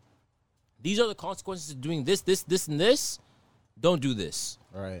 hey, these are the consequences of doing this, and this. Don't do this.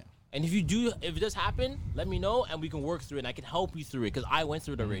 Right. And if it does happen, let me know and we can work through it. And I can help you through it because I went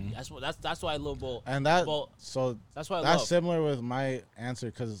through it already. That's what I love about. And that about, so that's what I that's love. similar with my answer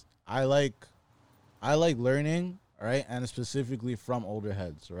because I like learning, right, and specifically from older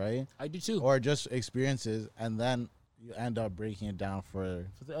heads, right, I do too. or just experiences, and then you end up breaking it down for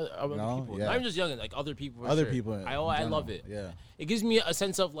For the other No, people. yeah. Not even just young, like other people. for other sure. people. in I general. love it. Yeah. It gives me a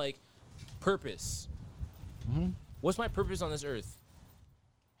sense of like purpose. Mm-hmm. What's my purpose on this earth?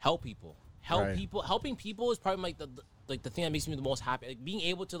 Help people. Help Right. people. Helping people is probably like the thing that makes me the most happy. Like being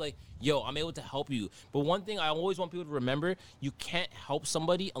able to like, yo, I'm able to help you. But one thing I always want people to remember: you can't help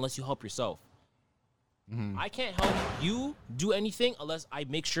somebody unless you help yourself. Mm-hmm. I can't help you do anything unless I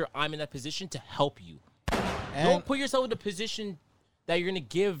make sure I'm in that position to help you. And Don't put yourself in a position that you're gonna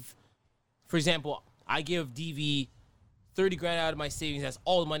give. For example, I give DV 30 grand out of my savings. That's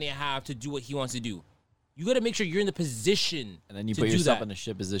all the money I have to do what he wants to do. You got to make sure you're in the position. And then you to put do yourself that. in a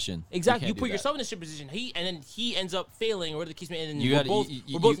shit position. Exactly. You can't do put that. yourself in a shit position. And then he ends up failing, or whatever the case may be. And You we're got both, you,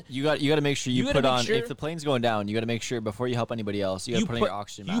 we're both, you got to make sure you, you gotta put make on sure- if the plane's going down. You got to make sure before you help anybody else. You got to put on your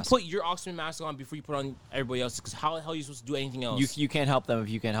oxygen mask. You put your oxygen mask on before you put on everybody else. Because how the hell are you supposed to do anything else? You can't help them if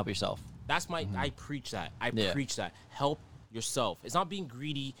you can't help yourself. That's my. I preach that. I Yeah. preach that. Help yourself. It's not being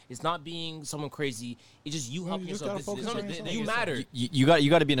greedy. It's not being someone crazy. It's just you helping you just yourself. gotta focus on yourself. You matter. You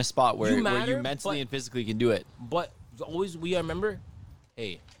got to be in a spot where You where matter, you mentally but- and physically can do it. But always we gotta remember,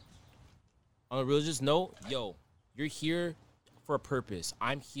 hey, on a religious note, yo, you're here for a purpose.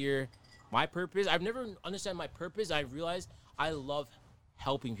 I'm here. My purpose, I've never understand my purpose. I realized I love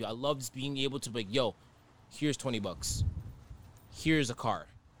helping people. I love just being able to be like, yo, here's $20. Here's a car.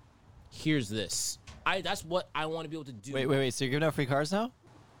 Here's this. That's what I want to be able to do. Wait. So you're giving out free cars now?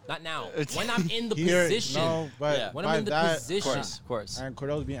 Not now. When I'm in the Here, position. no, but Yeah. When by I'm in the that, position. Of course. And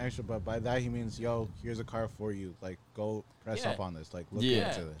Cordell's being extra, but by that he means, yo, here's a car for you. Like, go press Yeah. up on this. Like, look Yeah.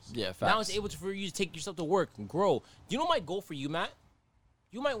 into this. Yeah, facts. Now it's able for you to take yourself to work and grow. Do you know my goal for you, Matt?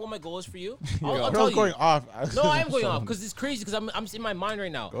 You might what my goal is for you. I'll tell Cordell's you. going off. No, I am going off because it's crazy because I'm in my mind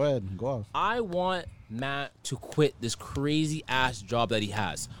right now. Go ahead, go off. I want Matt to quit this crazy ass job that he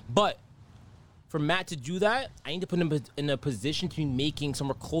has. But for Matt to do that, I need to put him in a position to be making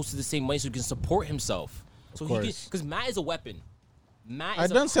somewhere close to the same money so he can support himself. So he course. because Matt is a weapon. Matt I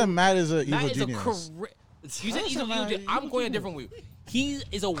is done said Matt is an evil Matt is genius. you said he's said a Matt evil is I'm evil going a genius. different way. He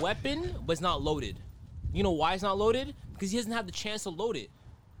is a weapon, but it's not loaded. You know why it's not loaded? Because he doesn't have the chance to load it.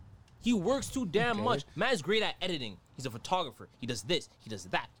 He works too damn much. Man's great at editing. He's a photographer. He does this. He does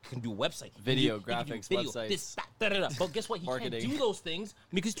that. He can do a website. Video, he can do graphics, video, websites. This, that, da. But guess what? He Marketing. can't do those things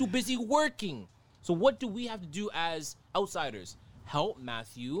because he's too busy working. So what do we have to do as outsiders? Help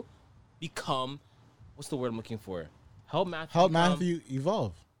Matthew become, what's the word I'm looking for? Help Matthew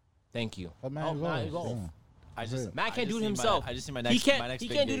evolve. Thank you. Help Matt evolve. Yeah. Matt can't do it himself. I just see my next. He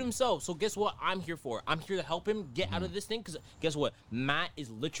can't do it himself. So guess what? I'm here for. I'm here to help him get out of this thing. Because guess what? Matt is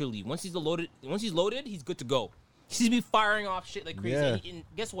literally once he's loaded, he's good to go. He's be firing off shit like crazy. Yeah. And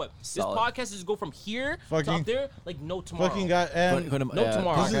guess what? Solid. This podcast is go from here to up there like no tomorrow. Fucking got and No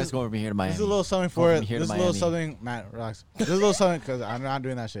tomorrow. This is going from here to Miami. This is a little something for it. From here This to is a little Miami. something, Matt. Relax. This is a little something because I'm not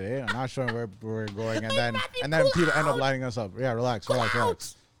doing that shit. Eh? I'm not showing where we're going, and then people end up lighting us up. Yeah, relax.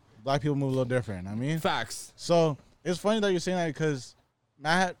 Black people move a little different. I mean, Facts. so it's funny that you're saying that because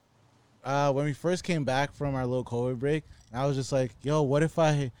Matt, when we first came back from our little COVID break, I was just like, yo, what if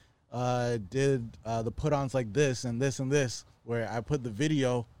I did the put-ons like this and this and this, where I put the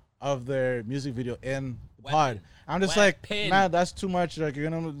video of their music video in the pod. I'm just like, Matt, that's too much. Like,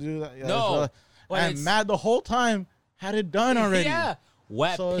 you're gonna do that? Yeah, No. And Matt the whole time had it done already. Yeah.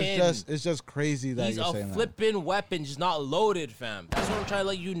 So it's just crazy that He's you're a saying that. flipping weapon, just not loaded, fam. That's what I'm trying to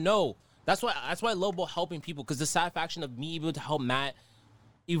let you know. That's why I love about helping people, because the satisfaction of me able to help Matt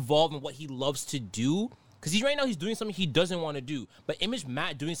evolve in what he loves to do. Because right now he's doing something he doesn't want to do, but image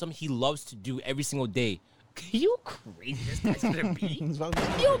Matt doing something he loves to do every single day. You crazy this guy's gonna be?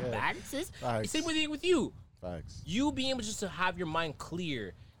 You mad, sis? Same with you. Facts. You being able just to have your mind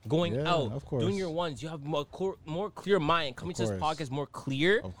clear, going Yeah, out, of course. doing your ones. You have more clear mind. Coming to this podcast more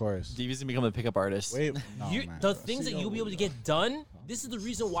clear. Of course. Devious to become a pickup artist. Wait, no, man. The things that you'll be able to get done. This is the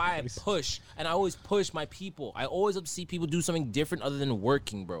reason why I push, and I always push my people. I always love to see people do something different other than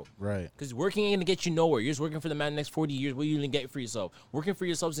working, bro. Right. Because working ain't gonna get you nowhere. You're just working for the man the next 40 years. What are you gonna get for yourself? Working for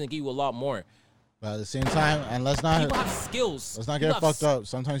yourself is gonna get you a lot more. But at the same time, and let's not People have skills. Let's not get fucked up.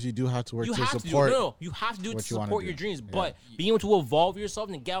 Sometimes you do have to work to support. You have to do it to what you wanna support do. your dreams. Yeah. But being able to evolve yourself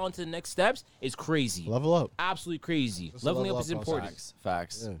and get on to the next steps is crazy. Level up. Absolutely crazy. Just Leveling level up is up, important.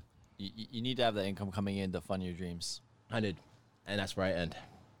 Facts. Yeah. You need to have that income coming in to fund your dreams. I did, and that's where I end.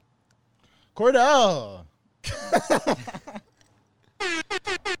 Cordell.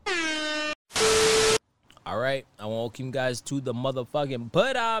 All right, I want to welcome you guys to the motherfucking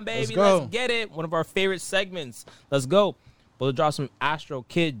put on, baby. Let's go. Let's get it. One of our favorite segments. Let's go. We'll drop some Astro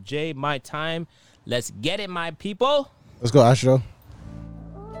Kid J, My Time. Let's get it, my people. Let's go, Astro.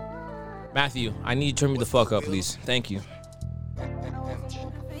 Matthew, I need you to turn me the fuck up, please. Thank you.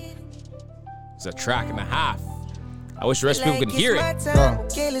 It's a track and a half. I wish the rest of people could hear it.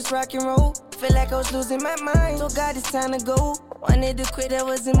 Okay, let's rock and roll. Feel like I was losing my mind. So God, it's time to go. Wanted to quit, I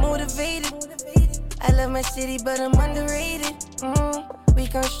wasn't motivated. I love my city, but I'm underrated. We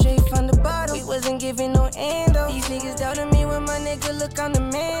come straight from the bottom. We wasn't giving no end up. These niggas doubted me when my nigga look on the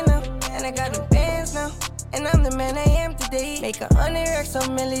man now. And I got the bands now. And I'm the man I am today. Make 100 racks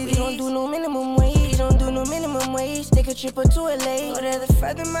on melody. We don't do no minimum wage. Don't do no minimum wage. Take a trip or to LA. Go there to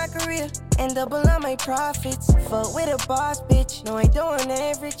further my career and double on my profits. Fuck with a boss, bitch. No, I don't on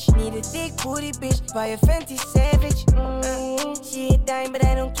average. Need a big booty, bitch. Buy a Fenty Savage. She a dime, but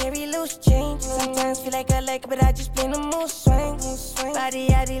I don't carry loose change. Sometimes feel like I like it, but I just play the mood swing. Body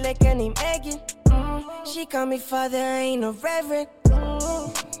yaddy like her name Megan. She call me father, I ain't no reverend.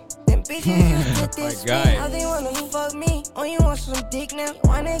 Them bitches used to this guy. how they wanna fuck me. Oh, you want some dick now? You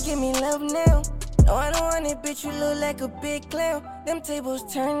wanna give me love now? No, I don't want it, bitch. You look like a big clown. Them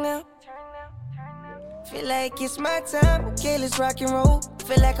tables turn now. Feel like it's my time. Okay, let's rock and roll.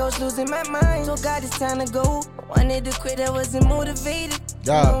 Feel like I was losing my mind. So God, it's time to go. Wanted to quit, I wasn't motivated.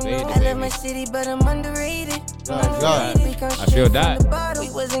 Yeah, I love my city, but I'm underrated. Yeah. We come I feel straight from that. the bottom.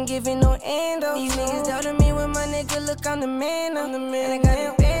 We wasn't giving no end up. These niggas doubted me when my nigga look on the man. I'm the man, I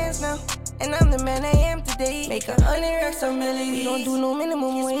got the bands now. And I'm the man I am today. Make 100 racks on melody. We don't do no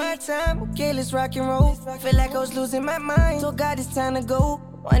minimum wage. It's my time. Okay, let's rock and roll. Feel like I was losing my mind. So God, it's time to go.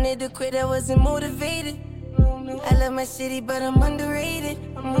 Wanted to quit, I wasn't motivated. I love my city, but I'm underrated.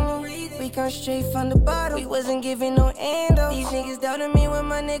 We come straight from the bottom. We wasn't giving no end up. These niggas doubted me when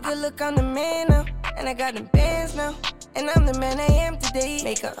my nigga look on the man now. And I got the bands now. And I'm the man I am today.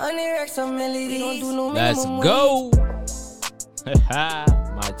 Make 100 racks on melody. We don't do no Let's minimum go.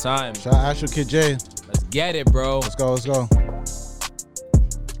 My time. Shout out Astro Kid J. Let's get it, bro. Let's go. Let's go.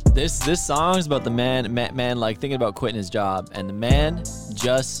 This song's about the man like thinking about quitting his job, and the man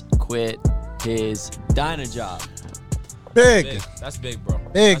just quit his diner job. Big. That's big, bro.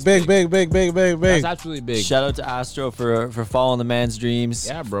 Big. That's absolutely big. Shout out to Astro for following the man's dreams.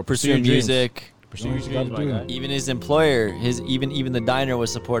 Yeah, bro. Pursuing Pursue your dreams. music, Pursue what your you gotta dreams, my do. guy. Even his employer, even the diner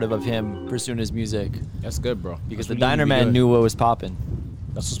was supportive of him pursuing his music That's good, bro. because That's the what you need diner to be man doing. knew what was popping.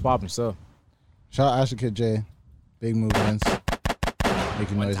 That's what's popping. So Shout out Ashley Kid J. Big movements.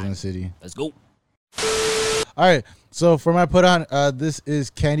 Making One noise in time. the city. let's go. All right. So for my put on, this is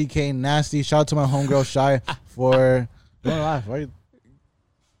Candy Cane Nasty. Shout out to my homegirl Shy for. Don't laugh. Why?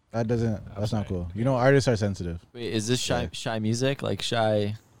 That's not cool. You know, artists are sensitive. Wait, is this shy music? Like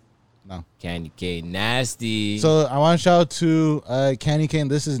shy? No. Candy cane nasty. So I want to shout out to Candy Cane.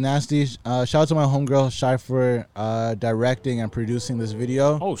 This is Nasty. Shout out to my homegirl Shy for directing and producing this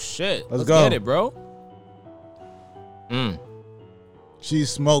video. oh shit. Let's Let's go. get it, bro. She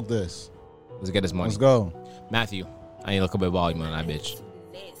smoked this. Let's get this money. Let's go. Matthew, I need to look up a volume on that bitch.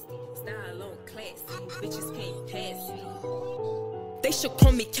 They should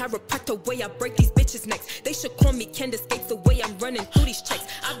call me chiropractor way I break these bitches' necks. They should call me Candace Gates the way I'm running through these checks.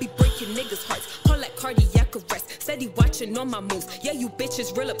 I be breaking niggas' hearts, call that cardiac arrest. Said he watching all my moves, yeah you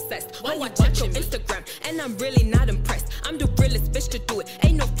bitches real obsessed. Why you check your Instagram, and I'm really not impressed. I'm the realest bitch to do it,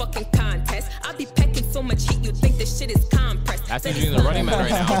 ain't no fucking contest. I be packing so much heat, you think this shit is compressed. I think you're the running man right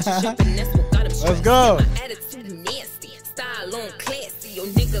now. Let's go. My attitude nasty, style on classy. Your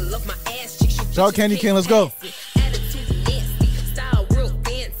nigga love my ass cheeks. You Shout out Candy Cane. Let's go. Attitude nasty, style real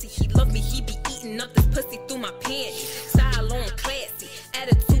fancy. He love me, he be eating up this pussy through my panties. Style on classy,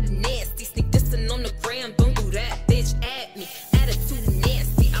 attitude nasty. Sneak dissing on the gram, don't do that, bitch, at me. Attitude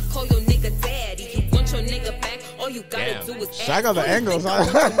nasty, I call your nigga daddy. You want your nigga back, all you gotta Damn. do is ask. I got the angles,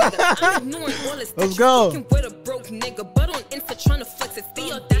 huh? I'm ignoring all this Let's bitch go. fucking with a broke nigga, but on Insta tryna flex. It's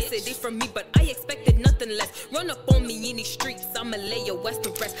the audacity from me, but I expected nothing less. Run up on me in these streets, I'ma lay your west to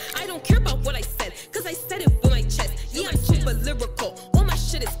rest. I don't care about what I said, cause I said it with my chest. Yeah, I'm super lyrical, all my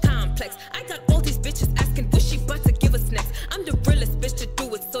shit is complex. I got all these bitches asking what she about to give us next. I'm the realest bitch to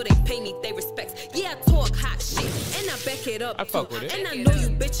do it, so they pay me they respects. Yeah, I talk hot shit, and I back it up I too. fuck with it. And I know you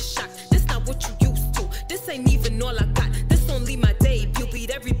bitches shocked, this not what you used to. This ain't even all I got, this only my debut.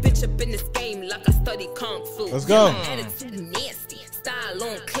 Beat every bitch up in this game like I study kung fu. Let's go. Yeah, my attitude nasty, style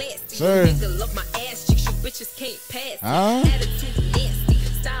on classy. Sir. Nigga love my ass cheeks, you bitches can't pass. Huh? Attitude nasty,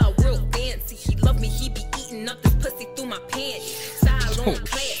 style real fancy. He love me, he be eating up this pussy through my panties. Style on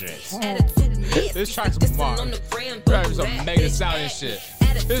classy, attitude nasty. This track's Dissing marked. on the gram, Right, don't do some that, Megan Thee bitch, Stallion at shit. me.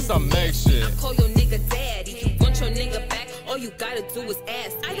 Attitude This some Meg nasty. shit. I call your nigga daddy. You want your nigga back, all you gotta do is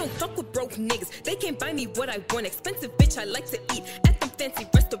ask. I don't fuck with broke niggas, they can't buy me what I want. Expensive bitch, I like to eat at them fancy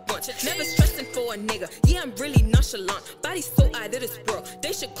restaurants. Never stressing for a nigga, yeah, I'm really nonchalant. Body so out of this world,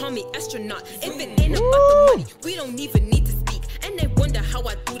 they should call me astronaut. If it ain't about the money, we don't even need to speak. And they wonder how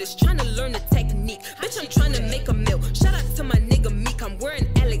I do this, trying to learn the technique. Bitch, I'm trying to make a meal. Shout out to my nigga Meek, I'm wearing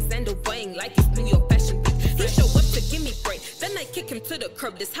Alexander Wang like it's New York Fashion Week. He show up to give me brain, then I kick him to the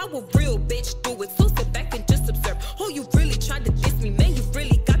curb. This how a real bitch do it, so sit back and just observe. Oh, you really tried to diss me, man, you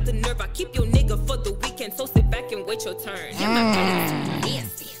really got the nerve. I keep your nigga for the weekend, so sit back and wait your turn. Yeah, my attitude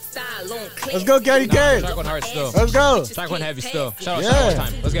nasty, style on classy. Let's go, Candy Cane. Track one hard still. Let's go. Track one heavy still. Shout out, Yeah. shout out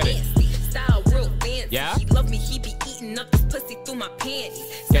one time. Let's get it. Style real fancy. Yeah? He love me, he be eating up this pussy through my panties.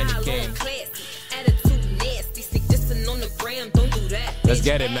 Candy Style cane. on classy, attitude nasty. Sneak dissing on the gram, don't do that. Let's bitch,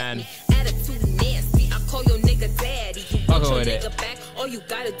 get it, at man. me. Attitude nasty. I call your nigga daddy. You want Fucking your with it. nigga back, all you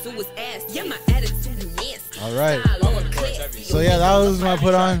gotta do is ask. Yeah, my attitude nasty. All right. Style on classy. So yeah, that was my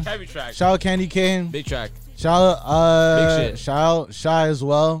put on. Heavy track. Shout out Candy Cane. Big track. Shout out Big shit. shout out Shy as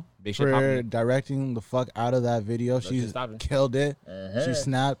well Big shit for poppin'. directing the fuck out of that video. shit She stopping. killed it. She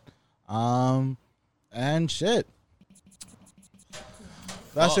snapped. And shit.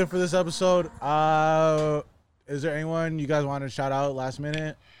 That's it for this episode. Is there anyone you guys want to shout out last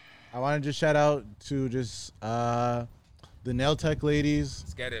minute? I want to just shout out to just the nail tech ladies,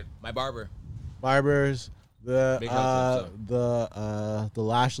 Let's get it. My barber. barbers, the Big shout out the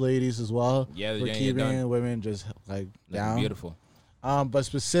lash ladies as well. Yeah, they're for getting it keeping done. women just like Looking down. beautiful. But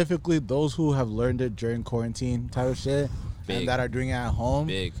specifically those who have learned it during quarantine type of shit Big. and that are doing it at home.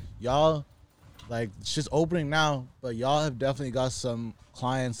 Big. Y'all, like, it's just opening now, but y'all have definitely got some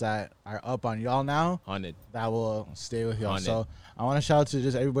clients that are up on y'all now On it. that will stay with y'all. On So it. I want to shout out to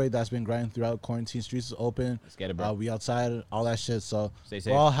just everybody that's been grinding throughout quarantine. Streets is open. Let's get it, bro. We outside, all that shit. So Stay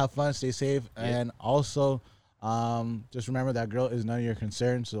safe. We'll all have fun, stay safe, Yeah. and also just remember that girl is none of your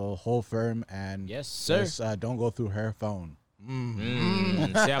concern. So hold firm and Yes, sir. just, don't go through her phone.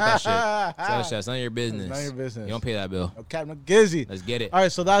 Stay out that shit. Stay out that shit. It's none of your business. None of your business. You don't pay that bill. No cap, no gizzy. Let's get it. All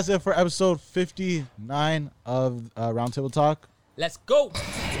right, so that's it for episode 59 of Roundtable Talk. Let's go.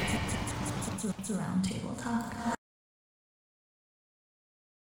 Roundtable Talk.